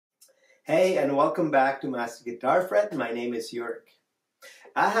Hey, and welcome back to Master Guitar Fret. My name is Jörg.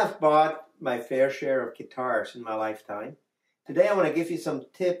 I have bought my fair share of guitars in my lifetime. Today I want to give you some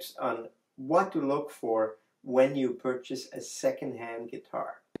tips on what to look for when you purchase a second-hand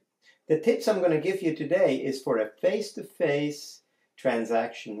guitar. The tips I'm going to give you today is for a face-to-face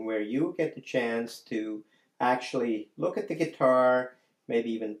transaction where you get the chance to actually look at the guitar,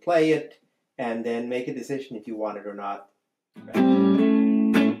 maybe even play it, and then make a decision if you want it or not.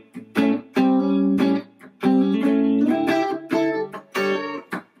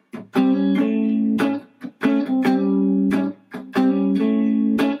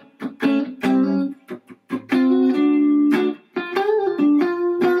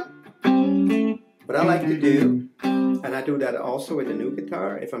 What I like to do, and I do that also with a new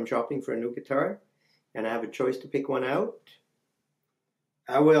guitar, if I'm shopping for a new guitar and I have a choice to pick one out,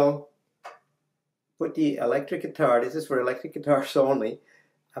 I will put the electric guitar, this is for electric guitars only,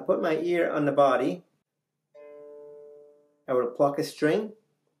 I put my ear on the body, I will pluck a string,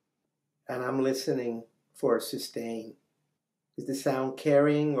 and I'm listening for a sustain. Is the sound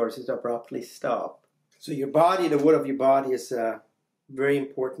carrying or does it abruptly stop? So your body, the wood of your body is a very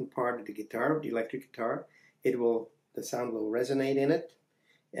important part of the guitar, the electric guitar. The sound will resonate in it,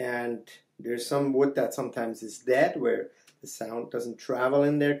 and there's some wood that sometimes is dead where the sound doesn't travel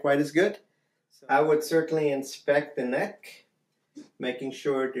in there quite as good. So I would certainly inspect the neck, making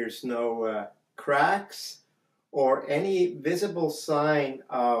sure there's no cracks or any visible sign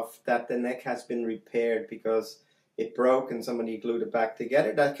of that the neck has been repaired because it broke and somebody glued it back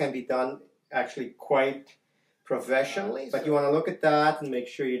together. That can be done actually quite professionally, but you want to look at that and make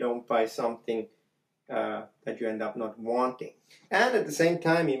sure you don't buy something that you end up not wanting. And at the same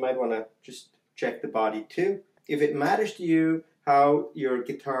time, you might want to just check the body too. If it matters to you how your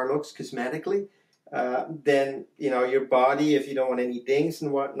guitar looks cosmetically, then your body, if you don't want any dings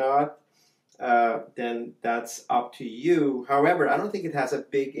and whatnot, then that's up to you. However, I don't think it has a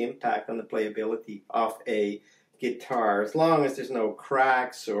big impact on the playability of a guitar as long as there's no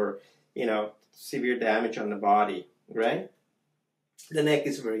cracks or severe damage on the body, right? The neck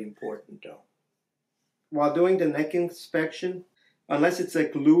is very important though. While doing the neck inspection, unless it's a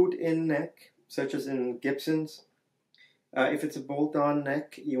glued-in neck, such as in Gibson's, if it's a bolt-on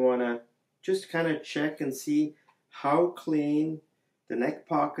neck, you want to just kind of check and see how clean the neck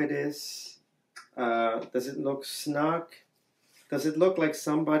pocket is. Does it look snug? Does it look like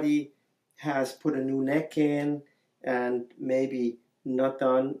somebody has put a new neck in and maybe not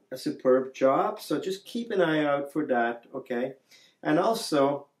done a superb job? So just keep an eye out for that, okay? And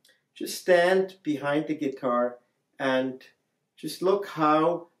also, just stand behind the guitar and just look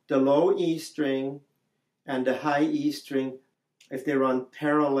how the low E string and the high E string, if they run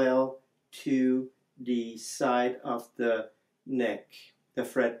parallel to the side of the neck, the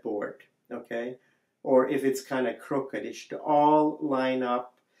fretboard, okay? Or if it's kind of crooked, it should all line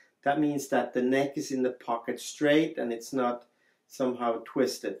up. That means that the neck is in the pocket straight and it's not somehow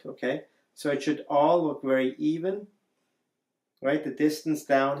twisted, okay? So it should all look very even, right? The distance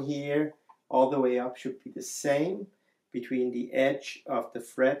down here all the way up should be the same between the edge of the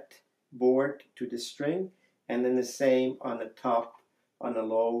fretboard to the string, and then the same on the top, on the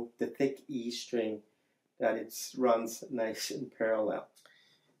low, the thick E string, that it runs nice and parallel.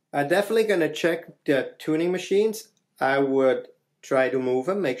 I'm definitely going to check the tuning machines. I would try to move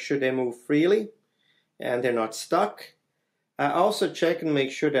them, make sure they move freely and they're not stuck. I also check and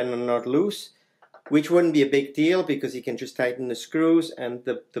make sure they're not loose, which wouldn't be a big deal because you can just tighten the screws and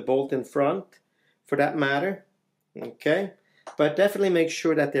the bolt in front for that matter. Okay, but definitely make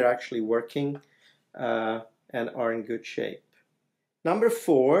sure that they're actually working and are in good shape. Number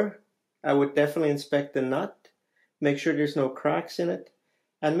 4, I would definitely inspect the nut, make sure there's no cracks in it,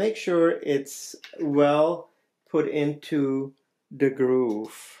 and make sure it's well put into the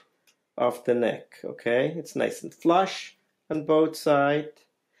groove of the neck, okay? It's nice and flush on both sides.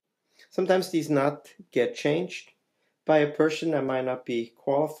 Sometimes these nuts get changed by a person that might not be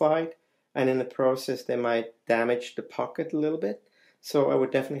qualified, and in the process they might damage the pocket a little bit. So I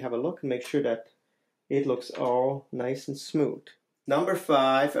would definitely have a look and make sure that it looks all nice and smooth. Number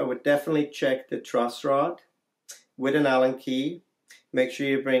 5, I would definitely check the truss rod with an Allen key. Make sure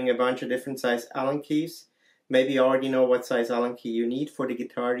you bring a bunch of different size Allen keys. Maybe you already know what size Allen key you need for the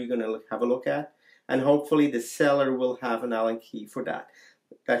guitar you're going to have a look at. And hopefully the seller will have an Allen key for that.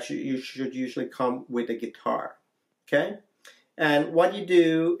 You should usually come with a guitar. Okay? And what you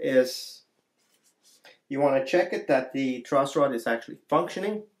do is you want to check it that the truss rod is actually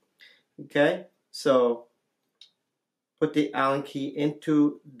functioning. Okay? So put the Allen key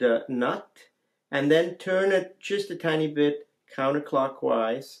into the nut and then turn it just a tiny bit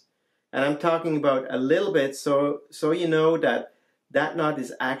counterclockwise And I'm talking about a little bit, so you know that that knot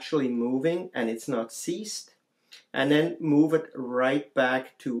is actually moving and it's not seized. And then move it right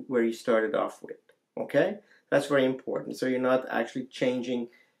back to where you started off with. Okay? That's very important. So you're not actually changing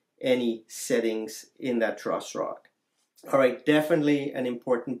any settings in that truss rod. All right, definitely an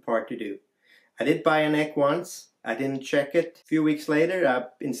important part to do. I did buy a neck once. I didn't check it. A few weeks later,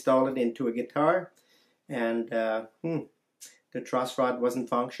 I installed it into a guitar, and the truss rod wasn't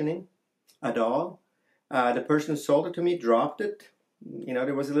functioning at all. The person who sold it to me dropped it. You know,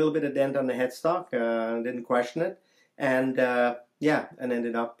 there was a little bit of dent on the headstock. Didn't question it, and yeah, and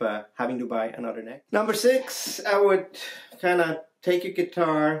ended up having to buy another neck. Number 6, I would kind of take your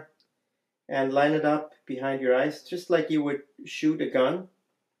guitar and line it up behind your eyes, just like you would shoot a gun.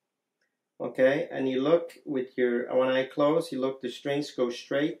 Okay, and you look with your one eye closed, you look, the strings go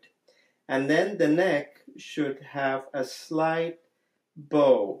straight, and then the neck should have a slight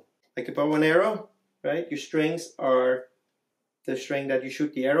bow, like a bow and arrow, right? Your strings are the string that you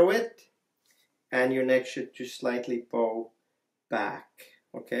shoot the arrow with, and your neck should just slightly bow back,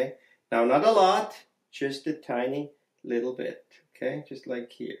 okay? Now, not a lot, just a tiny little bit, okay? Just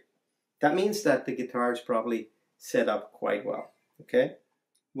like here. That means that the guitar is probably set up quite well, okay?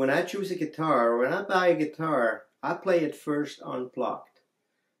 When I choose a guitar, or when I buy a guitar, I play it first unplugged.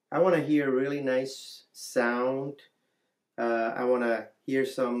 I want to hear a really nice sound. I want to hear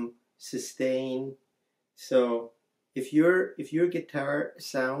some sustain. So if your guitar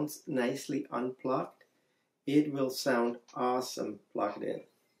sounds nicely unplugged, it will sound awesome plugged in.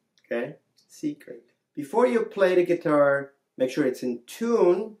 Okay? Secret. Before you play the guitar, make sure it's in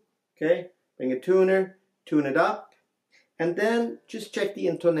tune. Okay? Bring a tuner, tune it up. And then just check the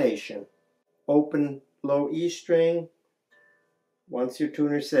intonation. Open low E string. Once your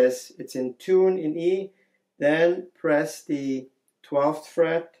tuner says it's in tune in E, then press the 12th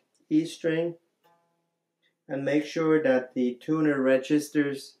fret E string and make sure that the tuner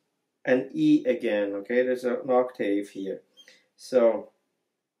registers an E again. Okay, there's an octave here. So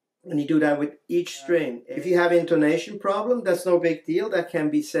when you do that with each string, if you have intonation problem, that's no big deal. That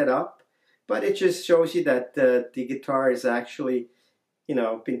can be set up. But it just shows you that the guitar is actually, you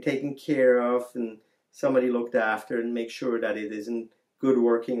know, been taken care of and somebody looked after and make sure that it is in good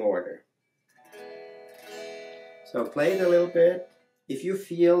working order. So play it a little bit. If you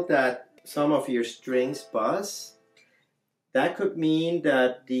feel that some of your strings buzz, that could mean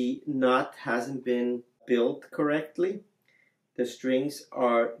that the knot hasn't been built correctly. The strings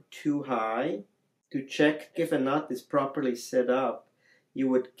are too high. To check if a knot is properly set up, you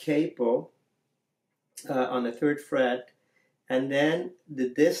would capo on the 3rd fret, and then the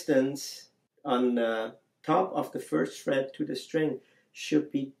distance on the top of the 1st fret to the string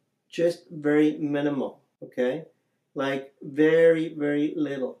should be just very minimal, okay? Like very, very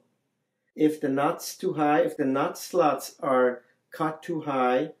little. If the knot's too high, if the knot slots are cut too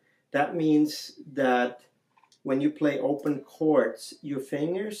high, that means that when you play open chords, your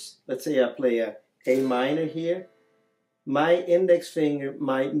fingers, let's say I play a A minor here, my index finger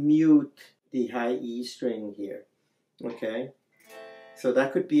might mute the high E string here, okay? So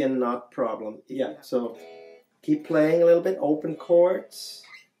that could be a knot problem. Yeah, so keep playing a little bit, open chords.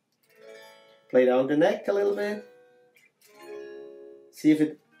 Play down the neck a little bit. See if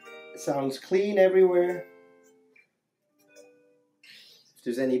it sounds clean everywhere. If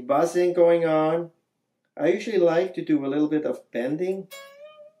there's any buzzing going on. I usually like to do a little bit of bending.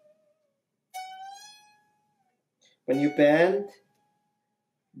 When you bend,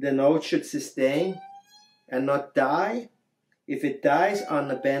 the note should sustain and not die. If it dies on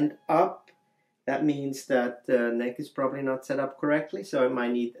the bend up, that means that the neck is probably not set up correctly, so it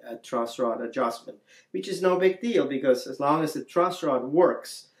might need a truss rod adjustment, which is no big deal because as long as the truss rod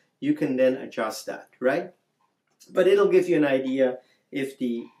works, you can then adjust that, right? But it'll give you an idea if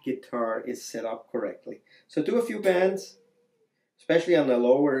the guitar is set up correctly. So do a few bends, especially on the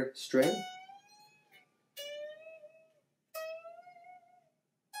lower string.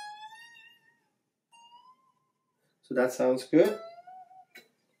 So that sounds good.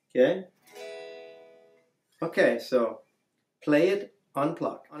 Okay. Okay, so play it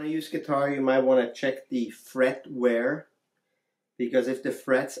unplugged. On a used guitar, you might want to check the fret wear, because if the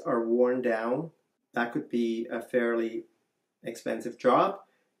frets are worn down, that could be a fairly expensive job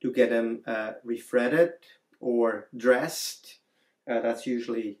to get them refretted or dressed. That's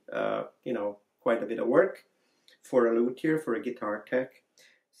usually you know, quite a bit of work for a luthier, for a guitar tech.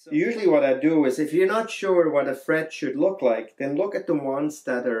 So usually what I do is, if you're not sure what a fret should look like, then look at the ones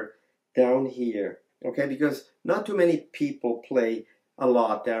that are down here, okay? Because not too many people play a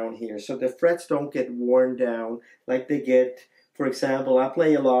lot down here, so the frets don't get worn down like they get, for For example, I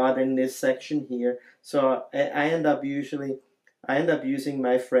play a lot in this section here, so I end up using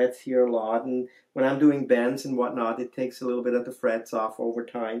my frets here a lot, and when I'm doing bends and whatnot, it takes a little bit of the frets off over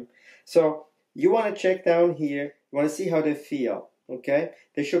time. So you want to check down here, you want to see how they feel, okay?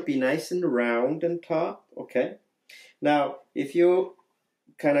 They should be nice and round on top, okay? Now, if you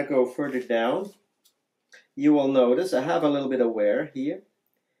kind of go further down, you will notice I have a little bit of wear here,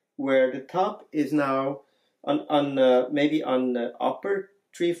 where the top is now maybe on the upper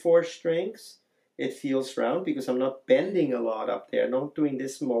 3/4 strings. It feels round because I'm not bending a lot up there. I'm not doing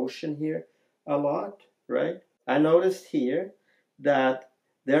this motion here a lot, right? I noticed here that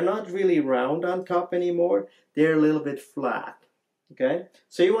they're not really round on top anymore. They're a little bit flat, okay?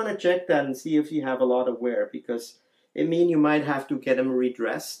 So you want to check that and see if you have a lot of wear, because it means you might have to get them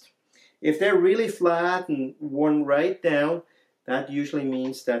redressed. If they're really flat and worn right down, that usually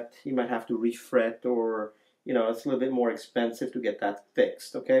means that you might have to refret, or it's a little bit more expensive to get that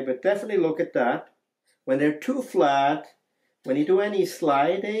fixed, okay? But definitely look at that. When they're too flat, when you do any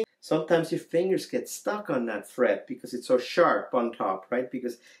sliding, sometimes your fingers get stuck on that fret because it's so sharp on top, right?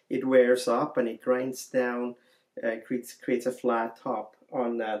 Because it wears up and it grinds down, creates a flat top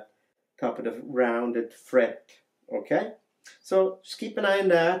on that top of the rounded fret, okay? So just keep an eye on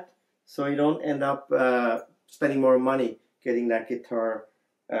that so you don't end up spending more money getting that guitar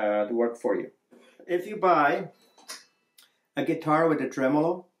to work for you. If you buy a guitar with a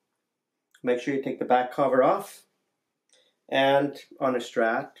tremolo, make sure you take the back cover off, and on a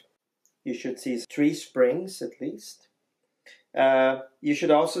Strat you should see 3 springs at least. You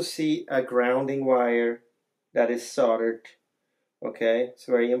should also see a grounding wire that is soldered, okay? It's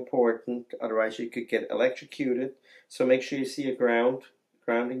very important, otherwise you could get electrocuted. So make sure you see a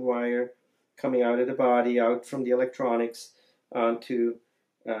grounding wire coming out of the body, out from the electronics onto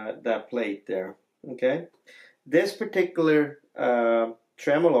that plate there, okay? This particular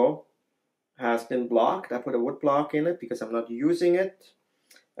tremolo has been blocked. I put a wood block in it because I'm not using it.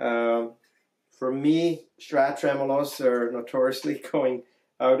 For me, Strat tremolos are notoriously going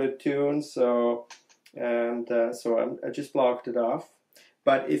out of tune, so I just blocked it off.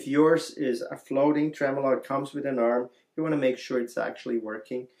 But if yours is a floating tremolo, it comes with an arm, you want to make sure it's actually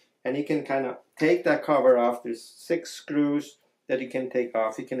working. And you can kind of take that cover off. There's 6 screws that you can take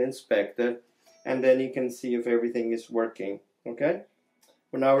off. You can inspect it, and then you can see if everything is working, okay?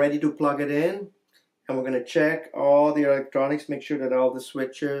 We're now ready to plug it in, and we're going to check all the electronics, make sure that all the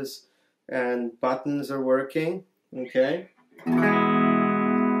switches and buttons are working, okay?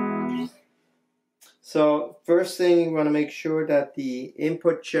 So first thing, you want to make sure that the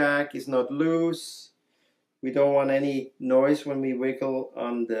input jack is not loose. We don't want any noise when we wiggle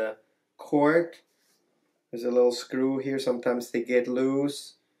on the cord. There's a little screw here, sometimes they get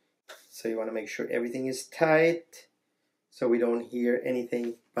loose. So you want to make sure everything is tight, so we don't hear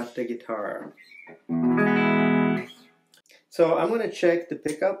anything but the guitar. So I'm going to check the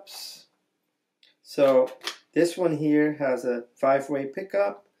pickups. So this one here has a 5-way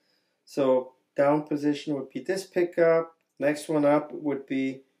pickup. So down position would be this pickup. Next one up would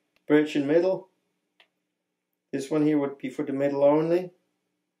be bridge and middle. This one here would be for the middle only.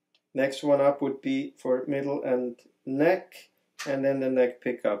 Next one up would be for middle and neck, and then the neck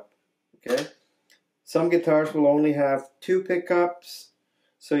pickup, okay? Some guitars will only have 2 pickups,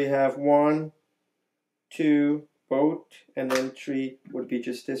 so you have 1, 2, both, and then 3 would be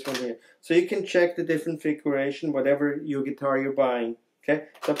just this one here. So you can check the different configuration, whatever your guitar you're buying, okay?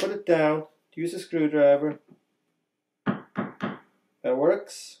 So put it down, use a screwdriver. That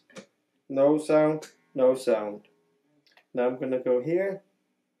works. No sound, no sound. Now I'm going to go here.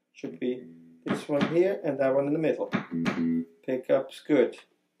 Should be this one here and that one in the middle. Pickup's good.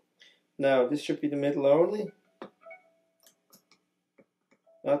 Now this should be the middle only.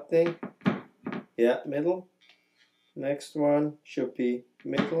 Nothing. Yeah, middle. Next one should be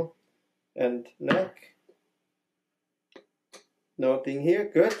middle and neck. Nothing here,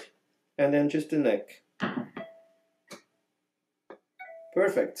 good. And then just the neck.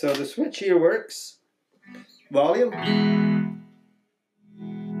 Perfect. So the switch here works. Volume.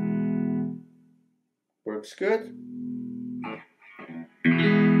 Works good.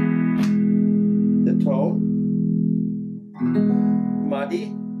 The tone.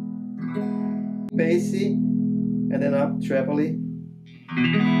 Muddy. Bassy. And then up trebly.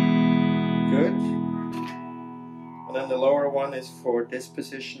 Good. And then the lower one is for this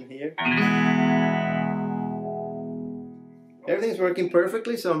position here. Everything's working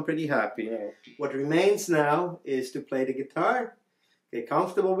perfectly, so I'm pretty happy. What remains now is to play the guitar, get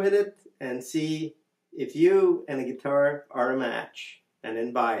comfortable with it, and see if you and the guitar are a match, and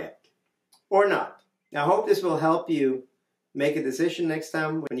then buy it. Or not. I hope this will help you make a decision next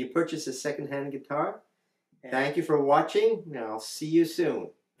time when you purchase a second-hand guitar. Thank you for watching, and I'll see you soon.